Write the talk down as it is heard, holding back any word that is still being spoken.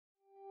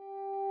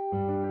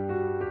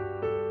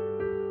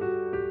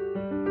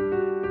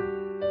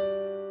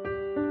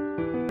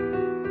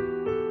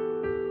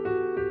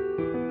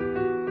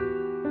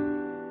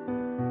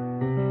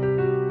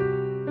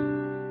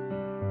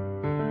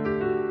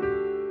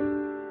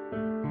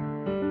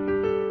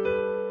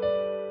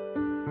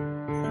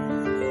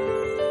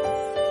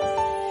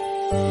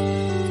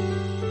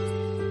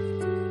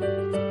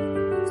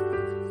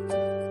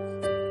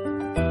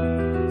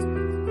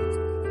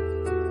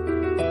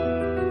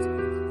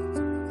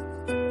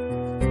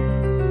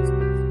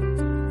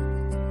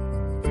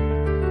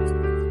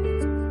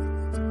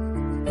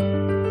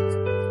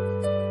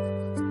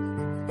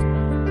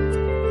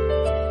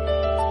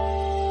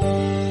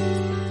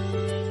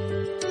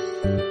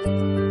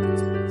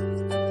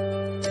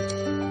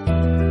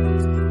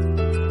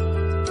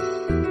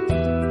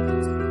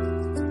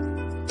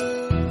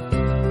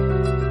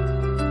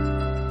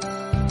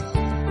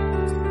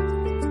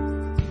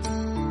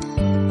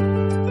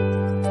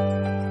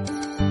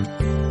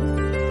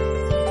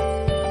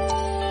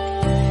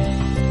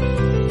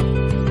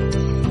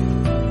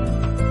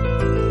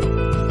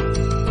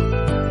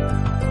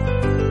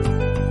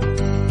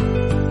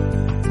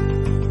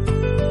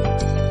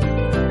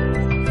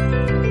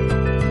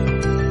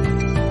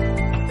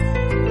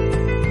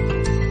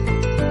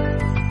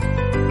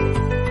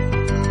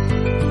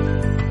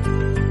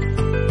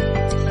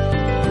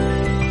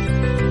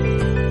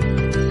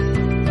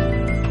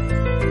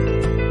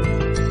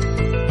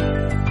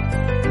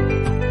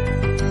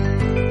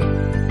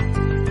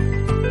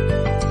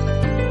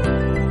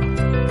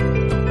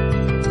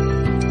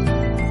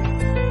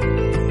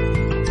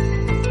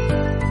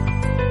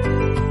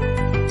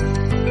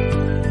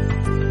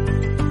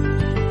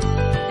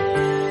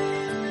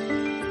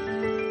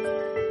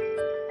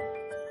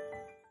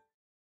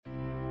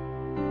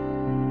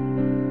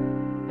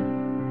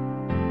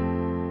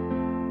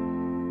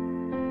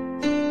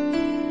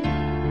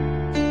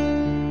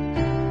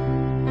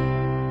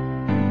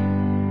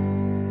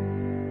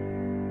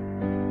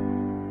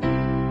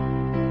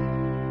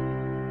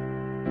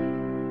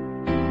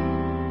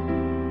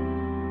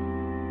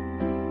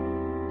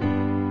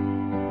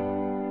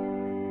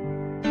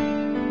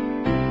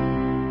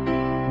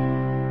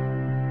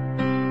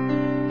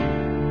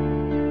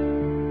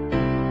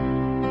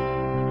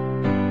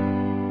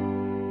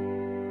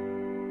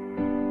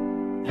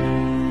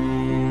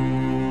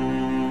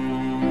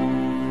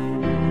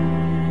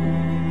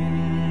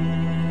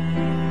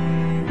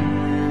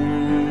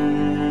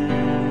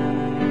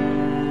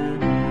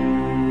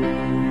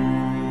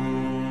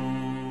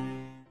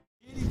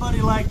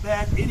like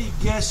that. Any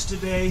guests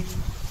today?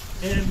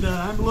 And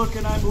I'm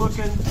looking.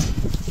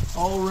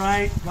 All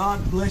right.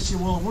 God bless you.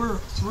 Well, we're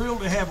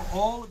thrilled to have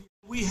all of you.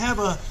 We have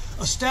a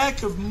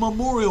stack of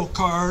memorial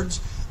cards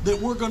that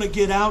we're going to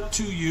get out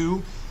to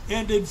you.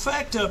 And in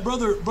fact,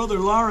 Brother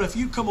Lara, if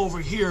you come over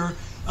here,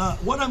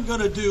 what I'm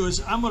going to do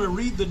is I'm going to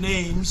read the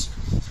names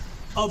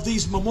of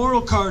these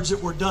memorial cards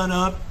that were done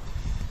up.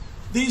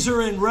 These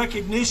are in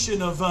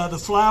recognition of the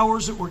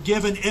flowers that were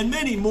given, and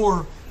many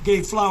more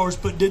gave flowers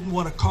but didn't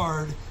want a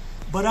card.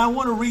 But I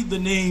want to read the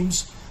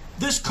names.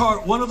 This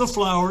card, one of the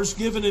flowers,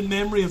 given in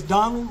memory of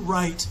Donald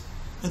Wright,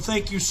 and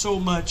thank you so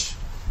much.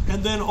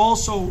 And then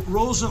also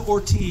Rosa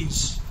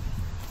Ortiz,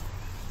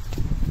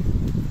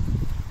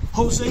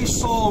 Jose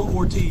Saul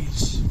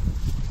Ortiz.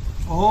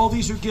 All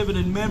these are given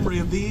in memory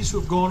of these who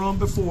have gone on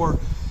before.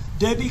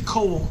 Debbie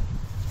Cole,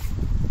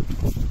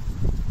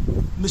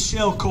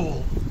 Michelle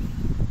Cole,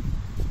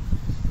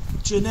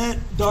 Jeanette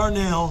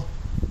Darnell,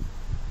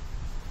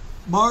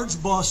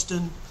 Marge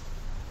Boston,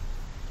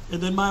 and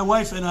then my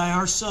wife and I,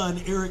 our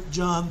son, Eric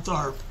John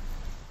Tharp.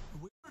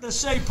 We want to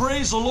say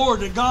praise the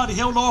Lord that God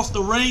held off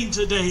the rain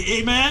today.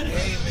 Amen?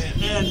 Amen.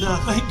 And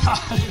thank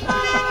God.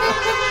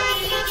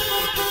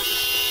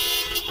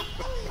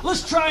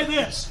 Let's try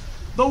this.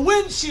 The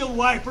windshield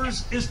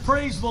wipers is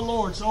praise the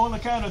Lord. So on the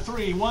count of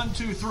 3, 1,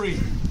 2, 3.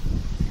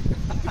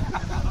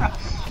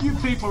 You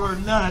people are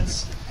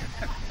nuts.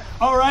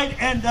 All right,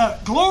 and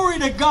glory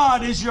to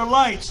God is your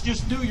lights.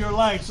 Just do your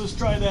lights. Let's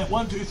try that.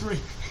 1, 2, 3.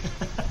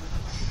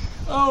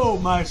 Oh,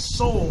 my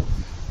soul.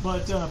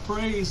 But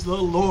praise the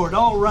Lord.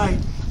 All right.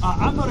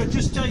 I'm going to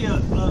just tell you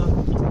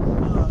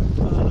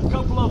a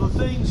couple other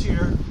things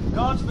here.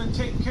 God's been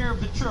taking care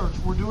of the church.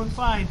 We're doing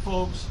fine,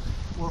 folks.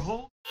 We're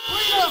holding.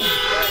 Freedom!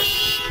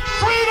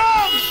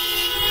 Freedom!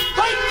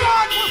 Thank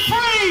God we're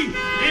free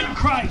in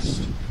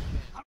Christ.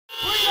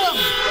 Freedom!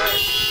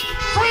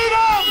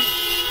 Freedom!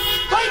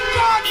 Thank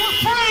God we're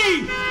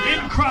free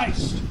in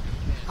Christ.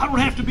 I don't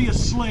have to be a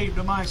slave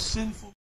to my sinful